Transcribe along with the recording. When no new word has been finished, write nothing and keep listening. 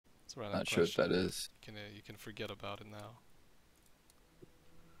It's a random Not sure what question. that is. You can forget about it now.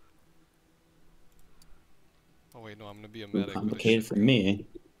 Oh wait, no, I'm gonna be a medic. Complicated for me.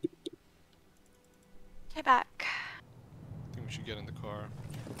 Get back. I think we should get in the car.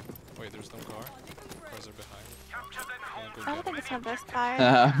 Wait, there's no car? Cars are behind. I don't think it's on this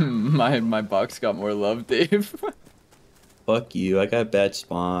side. My box got more love, Dave. Fuck you, I got bad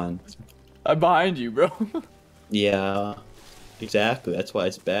spawn. I'm behind you, bro. Yeah, exactly, that's why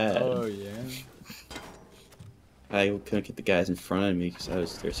it's bad. Oh, yeah. I couldn't get the guys in front of me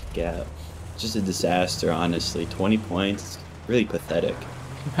because there's a gap. It's just a disaster, honestly. 20 points, really pathetic.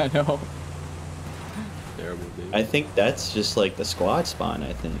 I know. Terrible, Dave. I think that's just like the squad spawn,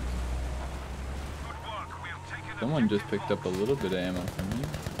 I think. Someone just picked up a little bit of ammo from you.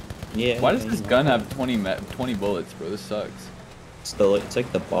 Yeah. Why does this gun have 20 bullets, bro? This sucks. It's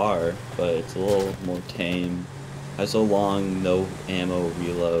like the bar, but it's a little more tame. Has a long no ammo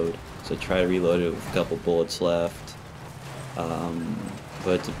reload, so try to reload it with a couple bullets left.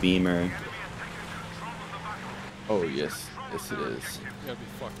 But it's a beamer. Oh yes, yes it is. You gotta be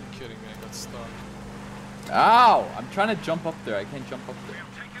fucking kidding me, I got stuck. Ow! I'm trying to jump up there. I can't jump up there.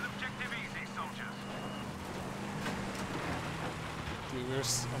 Dude,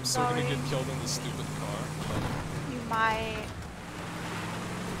 I'm so gonna get killed in this stupid car. You might.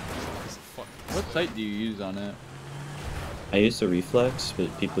 What sight do you use on it? I use the reflex, but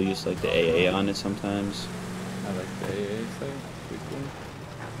people use like the AA on it sometimes. I like the AA sight. Pretty cool.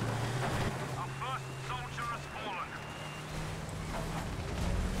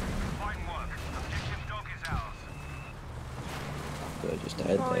 So I just died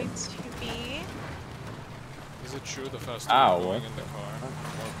there. Going to be. Is it true the faster Ow, you're going what? in the car, the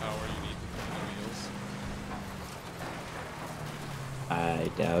more power you need in the wheels?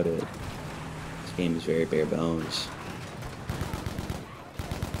 I doubt it. This game is very bare bones.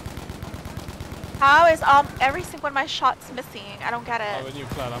 How is every single one of my shots missing? I don't get Oh, it. when you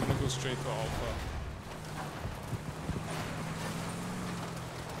plan, I'm gonna go straight to Alpha.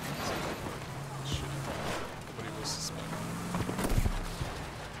 Shit, nobody will suspect.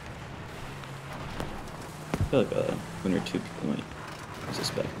 I feel like one or two people might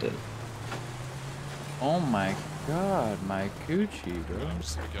suspect it. Oh my god, my Gucci, bro. I'm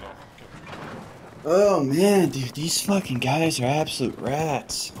just gonna get off. Oh man, dude, these fucking guys are absolute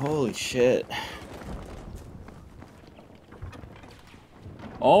rats. Holy shit.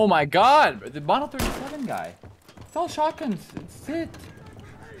 Oh my god! The Model 37 guy. It's all shotguns. It's it.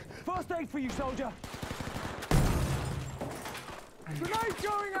 First aid for you, soldier. Grenade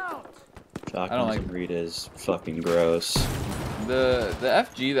going out. Shotguns like- and Rita's fucking gross. The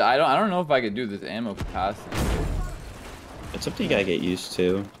FG. I don't know if I could do this ammo capacity. It's something you gotta get used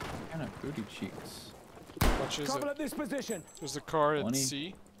to. Kind of booty cheeks. Watch is Trouble it? at this position. There's a car at 20.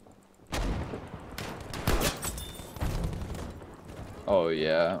 C. Oh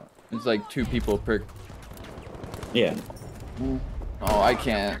yeah. It's like 2 people per. Yeah. Oh, I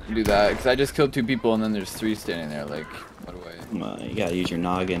can't do that because I just killed 2 people and then there's 3 standing there. Like, what do I? You gotta use your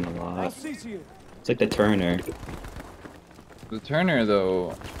noggin a I'll lot. see to you. It's like the Turner. The Turner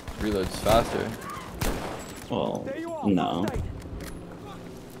though reloads faster. Well, There you are. no. First aid.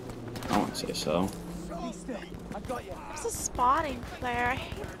 I won't say so. Be still. I've got you. There's a spotting flare. I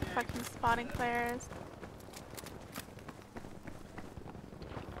hate fucking spotting flares.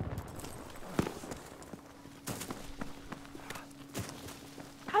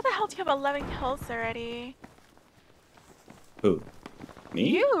 How the hell do you have 11 kills already? Who?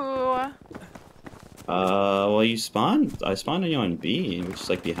 Me? You! Well, you spawned. I spawned on you on B, which is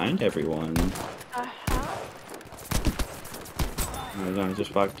like behind everyone. Uh-huh. I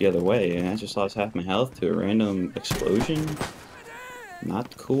just walked the other way, and I just lost half my health to a random explosion.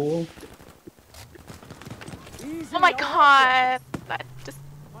 Not cool. Easy, Oh my I'll god! That just...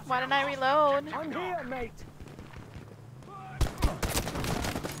 Why didn't I reload? help you. I'm here, mate.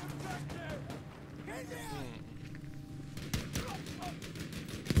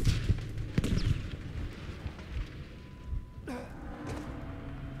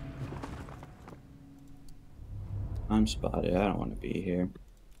 I'm spotted. I don't want to be here.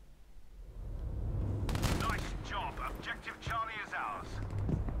 Nice job. Objective Charlie is ours.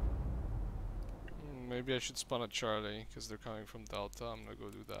 Maybe I should spawn at Charlie because they're coming from Delta. I'm gonna go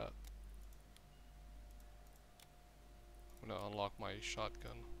do that. I'm gonna unlock my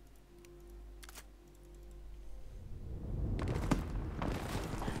shotgun.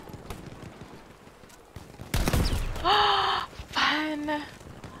 Fun!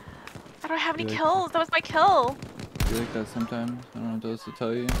 I don't have any Good. kills. That was my kill. I feel like that sometimes. I don't know what else to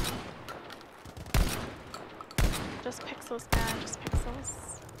tell you. Just pixels, man. Just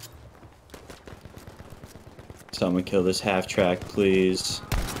pixels. Someone kill this half track, please.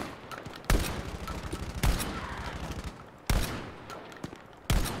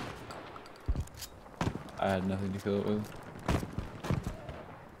 I had nothing to kill it with.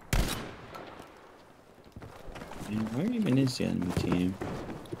 Man, where even is the enemy team?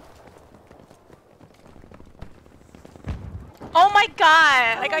 Oh my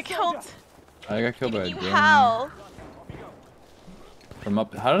god! I got killed. I got killed by a You drone. how? From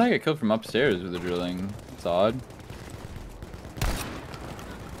up. How did I get killed from upstairs with the drilling? It's odd.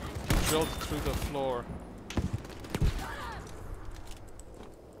 Drilled through the floor.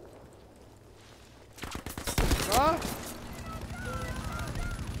 Ah!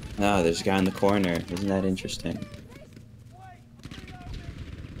 Ah, there's a guy in the corner. Isn't that interesting?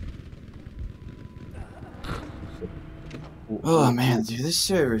 Oh man, dude, this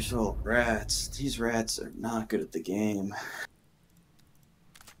server's full of rats. These rats are not good at the game.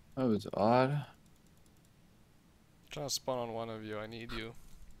 That was odd. Trying to spawn on one of you. I need you.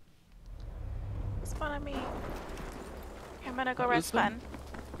 Spawn on me. Okay, I'm gonna go red There's some spawn.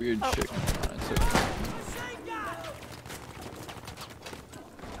 Weird Oh. shit going on. It's okay.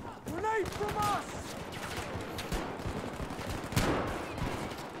 Grenade from us!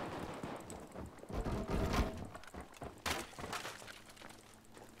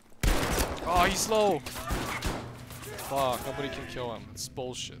 Oh, he's low! Fuck, nobody can kill him. It's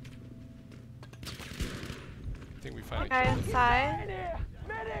bullshit. I think we finally Guy killed him. inside. Here!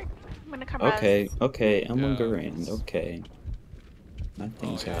 Medic! I'm gonna come Okay, res. okay, I'm Yeah, on Garand, it's- okay. That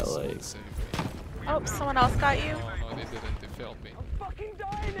thing's yeah, got someone like... saved me. Oh, someone else got you. Oh, no, they didn't. They failed me. I'm fucking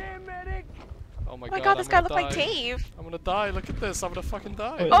dying here, medic! Oh my Oh my god, this guy I'm looked gonna like die. Dave. I'm gonna die. Look at this. I'm gonna fucking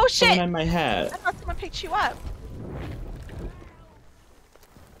die. Wait, Oh, someone shit! had my I hat. thought someone picked you up.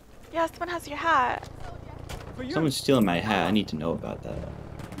 Yeah, someone has your hat. For you! Someone's stealing my hat. I need to know about that.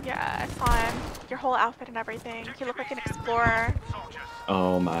 Yeah, I saw him. Your whole outfit and everything. You look like an explorer,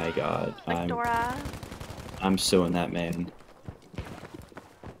 Oh my god. like Dora. I'm suing that man.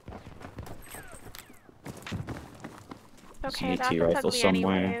 Okay, AT that's rifle ugly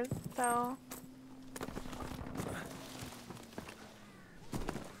somewhere. anyways, so...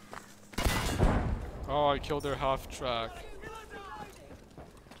 Oh, I killed their half track.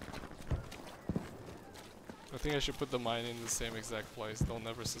 I think I should put the mine in the same exact place. They'll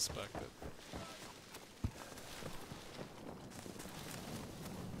never suspect it.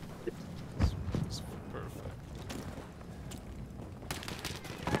 It's perfect.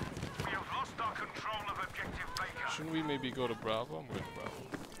 We have lost our control of objective Baker. Shouldn't we maybe go to Bravo? I'm going to Bravo.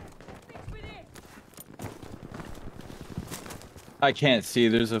 I can't see.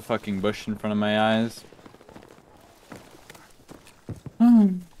 There's a fucking bush in front of my eyes.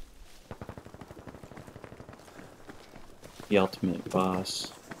 The ultimate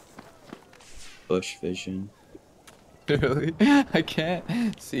boss. Bush vision. Really? I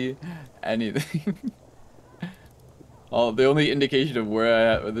can't see anything. Oh, the only indication of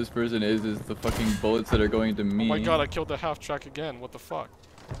where this person is the fucking bullets that are going to me. Oh my god, I killed the half track again. What the fuck?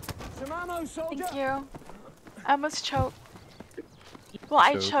 Some ammo, soldier! Thank you. I almost choked. Well,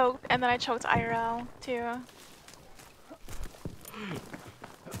 I Choke. choked, and then I choked IRL, too.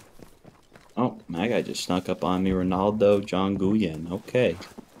 Oh, my guy just snuck up on me. Ronaldo John Guyen. Okay.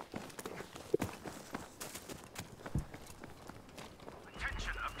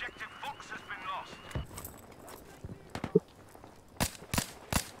 Attention, objective Fox has been lost.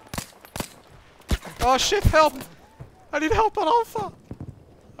 Oh shit, help! I need help on Alpha!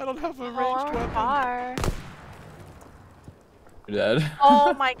 I don't have a ranged Oh, weapon. far. You're dead.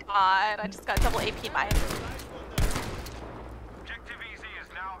 Oh my god, I just got double AP mine. Objective easy is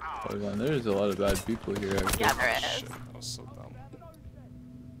now ours. Hold on, there's a lot of bad people here. Actually. Yeah, there is. Shit, that was so dumb.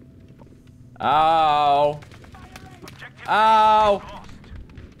 Ow! Objective Ow! lost.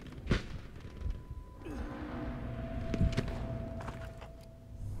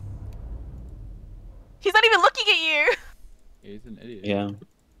 He's not even looking at you! He's an idiot. Yeah.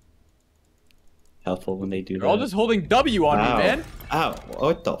 Helpful when they do They're all that. just holding W on Ow. me, man. Ow.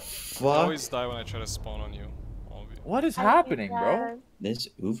 What the I fuck? always die when I try to spawn on you. All of you. What is happening, bro? This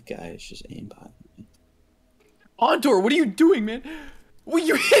oof guy is just aimbot. Ontor, what are you doing, man? What,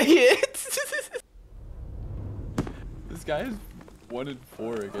 you idiot! This guy is 1 in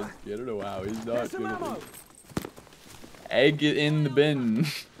 4 against me. I don't know how. He's not Here's some good at ammo! it. Egg it in the bin.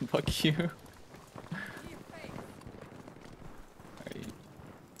 Fuck you. Alright.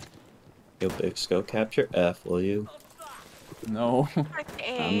 Yo, Bix, go capture F, will you? No.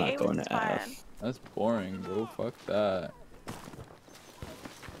 I'm not going to F. That's boring, bro. Fuck that.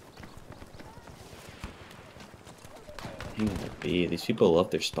 Hang on the B. These people love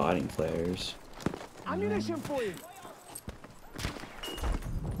their spotting flares. Ammunition for you.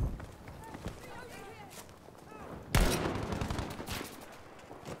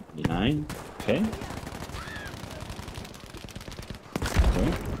 Nine. Okay.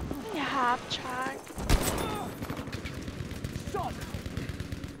 Okay. You have track. Shot.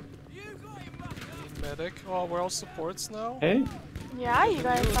 Need medic. Oh, we're all supports now? Hey. Yeah, you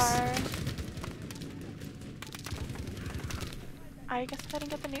guys news. are. I guess I didn't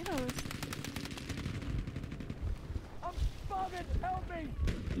get the news. I'm bugging. Help me.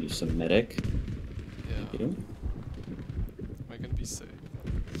 Use some medic. Yeah. Thank you. Am I gonna be safe?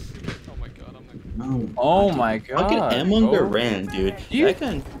 Oh my god, I'm like. No. Oh Dude, my fucking god. M1 bro. Garand, dude. You- That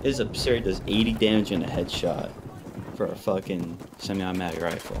gun is absurd. Does 80 damage in a headshot for a fucking semi-automatic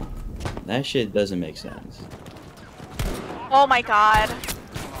rifle. That shit doesn't make sense. Oh my god.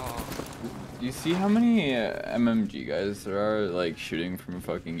 Do you see how many MMG guys there are like shooting from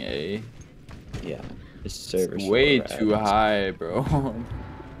fucking A? Yeah. This server's Way full of too rats. high, bro.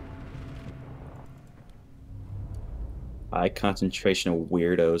 High concentration of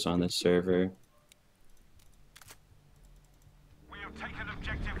weirdos on this server. We have taken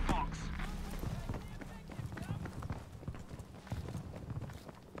objective Fox.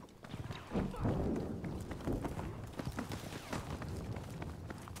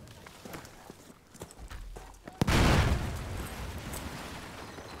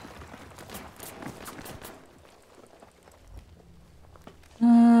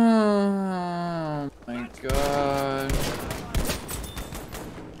 Oh my god.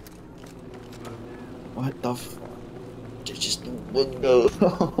 What the f... There's just no window.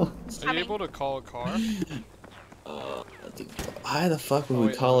 Are you able to call a car? Dude, why the fuck would Oh, we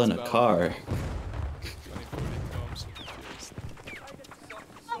wait, call no, in it's a valid. car? 2040. Oh, I'm so confused.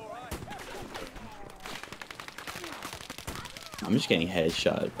 I'm just getting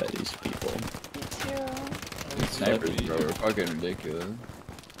headshot by these people. Me too. These snipers, bro, are fucking ridiculous.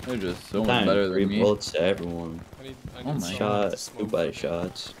 They're just so much Sometimes better three than me. bullets to everyone. I need Oh my someone to Shot, smoke 2 body for me.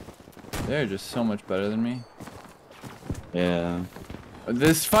 shots. They're just so much better than me. Yeah.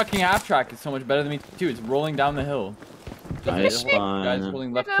 This fucking half track is so much better than me too. It's rolling down the hill. Nice Guys one. holding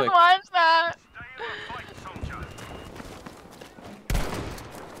I left didn't click. watch that. Stay in the fight, soldier.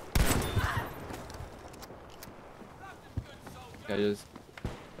 I just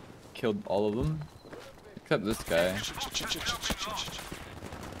killed all of them. Except this guy.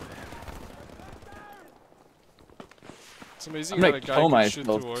 It's amazing I'm that gonna a guy kill can shoot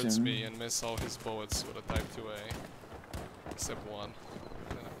myself towards soon. me and miss all his bullets with a Type 2A. Except one.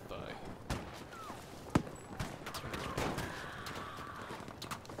 And then I'll die.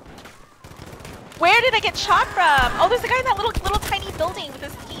 Where did I get shot from? Oh, there's a guy in that little tiny building with a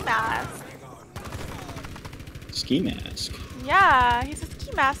ski mask. Ski mask. Yeah, he's a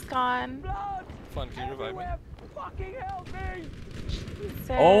ski mask on. Blood. Fun, can you revive me? Everywhere. Fucking help me. Jesus.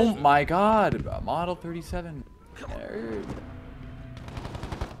 Oh my god, Model 37. Nerd.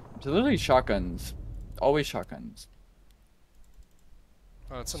 It's literally shotguns. Always shotguns.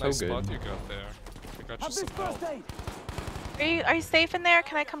 Oh, it's a So nice good. spot you got there. I got you Have some this help. first aid. Are you safe in there?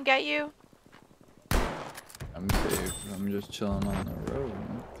 Can I come get you? I'm safe. I'm just chilling on the road.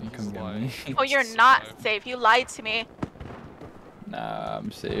 You He's come get lying. me. Oh, you're Survive. not safe. You lied to me. Nah,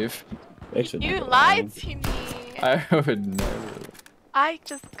 I'm safe. Thanks for You not lied lying. to me. I would never. I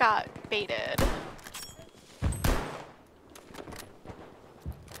just got baited.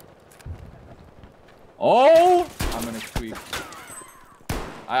 Oh! I'm gonna tweak.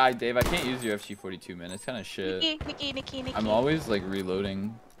 Dave, I can't use your FG42, man. It's kind of shit. Nikki. I'm always like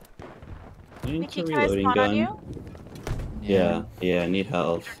reloading. You need Nikki, a can I reloading spawn gun. on you? Yeah, I need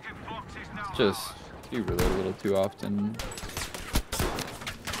help. Objective Fox is now It's just you reload a little too often.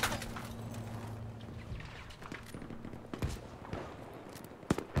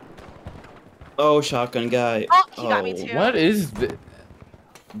 Oh, shotgun guy. Oh, he got me too. What is this?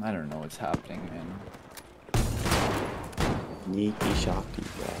 I don't know what's happening, man. Sneaky shotgun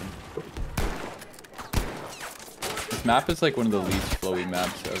guy. This map is like one of the least flowy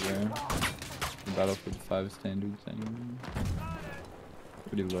maps ever. Battlefield 5 standards anyway.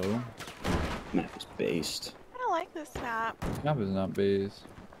 Pretty low. Map is based. I don't like this map. This map is not base.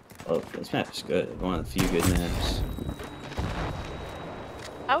 Oh, this map is good. One of the few good maps.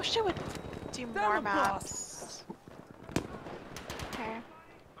 I wish I would do Damn more it, maps. Okay.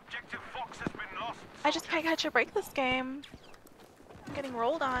 Objective Fox has been lost. I just can't catch a break this game. I'm getting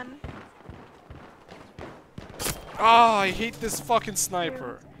rolled on. Ah, I hate this fucking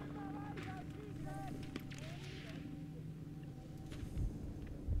sniper.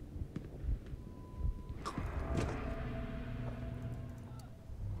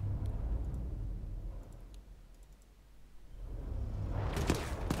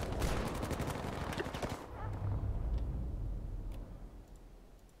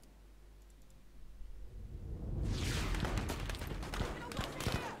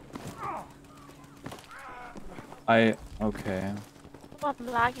 Okay. Oh, I'm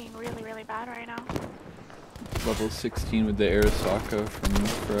lagging really, really bad right now. Level 16 with the Arasaka from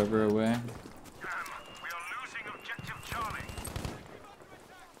forever away. We are losing objective Charlie.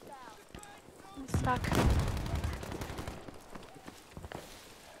 I'm stuck.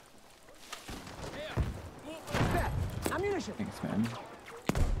 Ammunition. Thanks, man.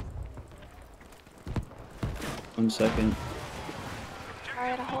 1 second.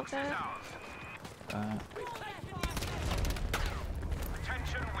 Alright, I'll hold it.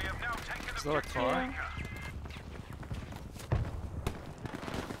 Attention, we have now taken Is that a objective car? Baker.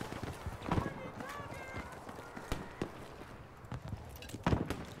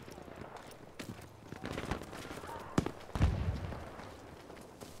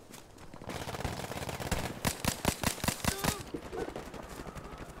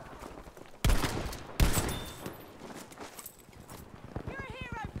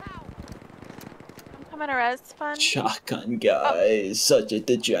 I'm coming to res fund. Shotgun guy, such a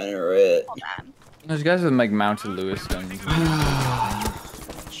degenerate. Hold on. Those guys with like mounted Lewis guns. Oh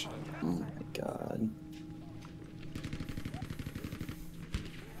my god.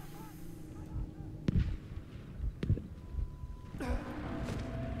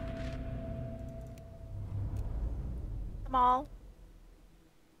 Small.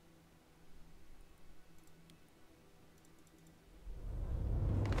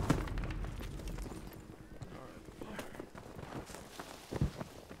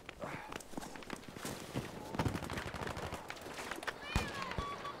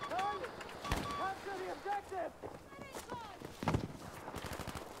 Capture the objective.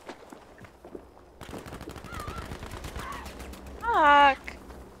 Fuck.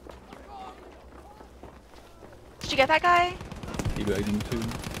 Did you get that guy? Teabagged him too.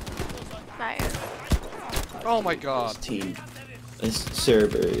 Nice. Oh my god. This team, this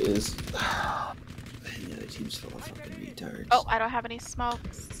server is. Man, the other team's full of fucking retards. Oh, I don't have any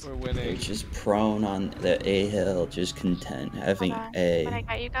smokes. We're They're winning. just prone on the A hill, just content having Hold on. A Can I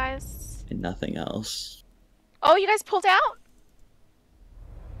get you guys? and nothing else. Oh, you guys pulled out?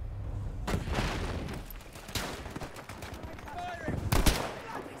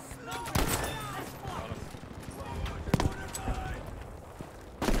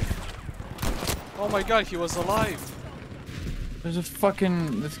 Oh my god, he was alive. There's a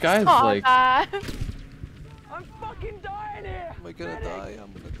fucking. This guy's Oh, like. God. I'm fucking dying here. Am I gonna die?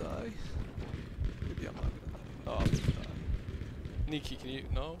 I'm gonna die. Maybe I'm not gonna die. Oh, I'm gonna die. Nikki, can you?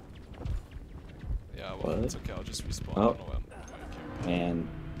 No? Yeah, well, What? it's okay. I'll just respawn. Oh. I don't know when. Okay. Man,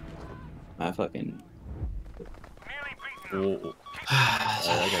 I fucking. Nearly beaten. Oh.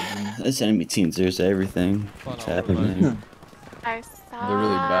 This enemy team, there's everything. Fun What's all happening? right. I suck. They're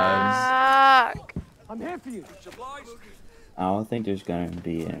really bad. I'm here for you. I don't think there's gonna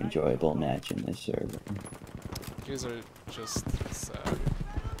be an enjoyable match in this server. You guys are just sad.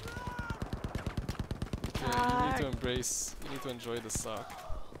 Yeah, you need to embrace. You need to enjoy the suck.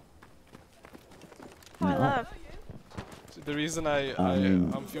 Oh, I No. love. The reason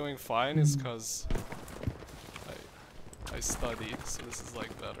I'm feeling fine is because I study, so this is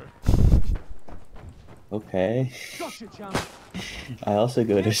like better. Okay. Gotcha, chum. I also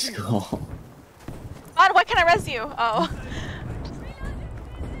go to school. God, what can I res you? Oh.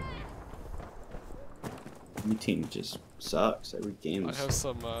 Your team just sucks. Every game I is have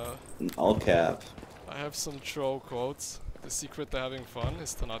some an all cap. I have some troll quotes. The secret to having fun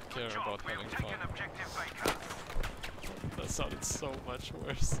is to not care about We having have fun. taken objective Baker. That sounded so much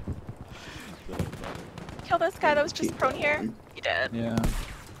worse. Kill this guy that was just Keep prone here. going. You did. Yeah.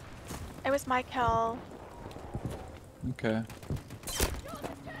 It was my kill. Okay.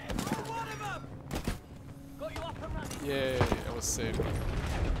 Yay, I was saved.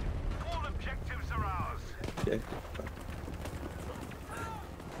 All objectives are ours. Yeah.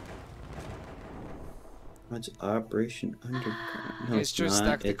 What's Operation Underground? No, It's just not.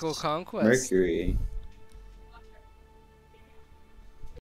 tactical It's conquest. Mercury.